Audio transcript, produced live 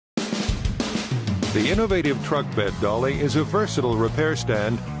The innovative Truck Bed Dolly is a versatile repair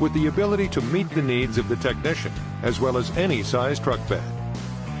stand with the ability to meet the needs of the technician, as well as any size truck bed.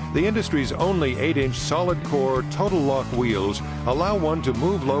 The industry's only 8-inch solid core total lock wheels allow one to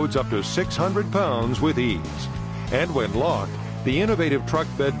move loads up to 600 pounds with ease. And when locked, the innovative Truck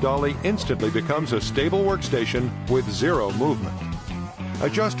Bed Dolly instantly becomes a stable workstation with zero movement.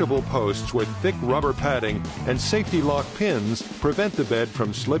 Adjustable posts with thick rubber padding and safety lock pins prevent the bed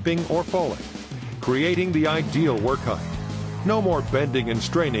from slipping or falling, creating the ideal work height. No more bending and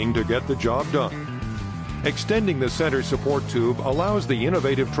straining to get the job done. Extending the center support tube allows the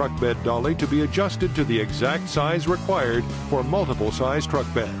innovative Truck Bed Dolly to be adjusted to the exact size required for multiple size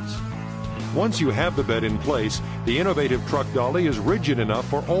truck beds. Once you have the bed in place, the innovative Truck Dolly is rigid enough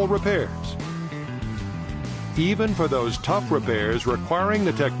for all repairs, even for those tough repairs requiring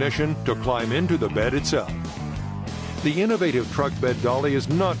the technician to climb into the bed itself. The innovative Truck Bed Dolly is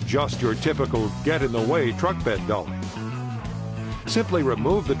not just your typical get-in-the-way truck bed dolly. Simply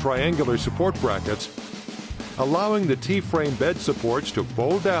remove the triangular support brackets, allowing the T-frame bed supports to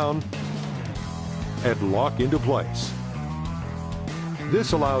fold down and lock into place.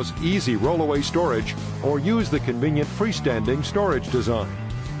 This allows easy rollaway storage or use the convenient freestanding storage design.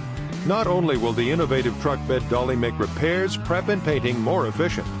 Not only will the innovative Truck Bed Dolly make repairs, prep, and painting more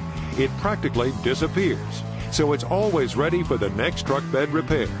efficient, it practically disappears, so it's always ready for the next truck bed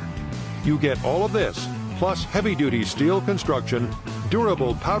repair. You get all of this, plus heavy-duty steel construction,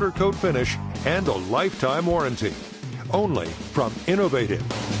 durable powder coat finish, and a lifetime warranty. Only from Innovative.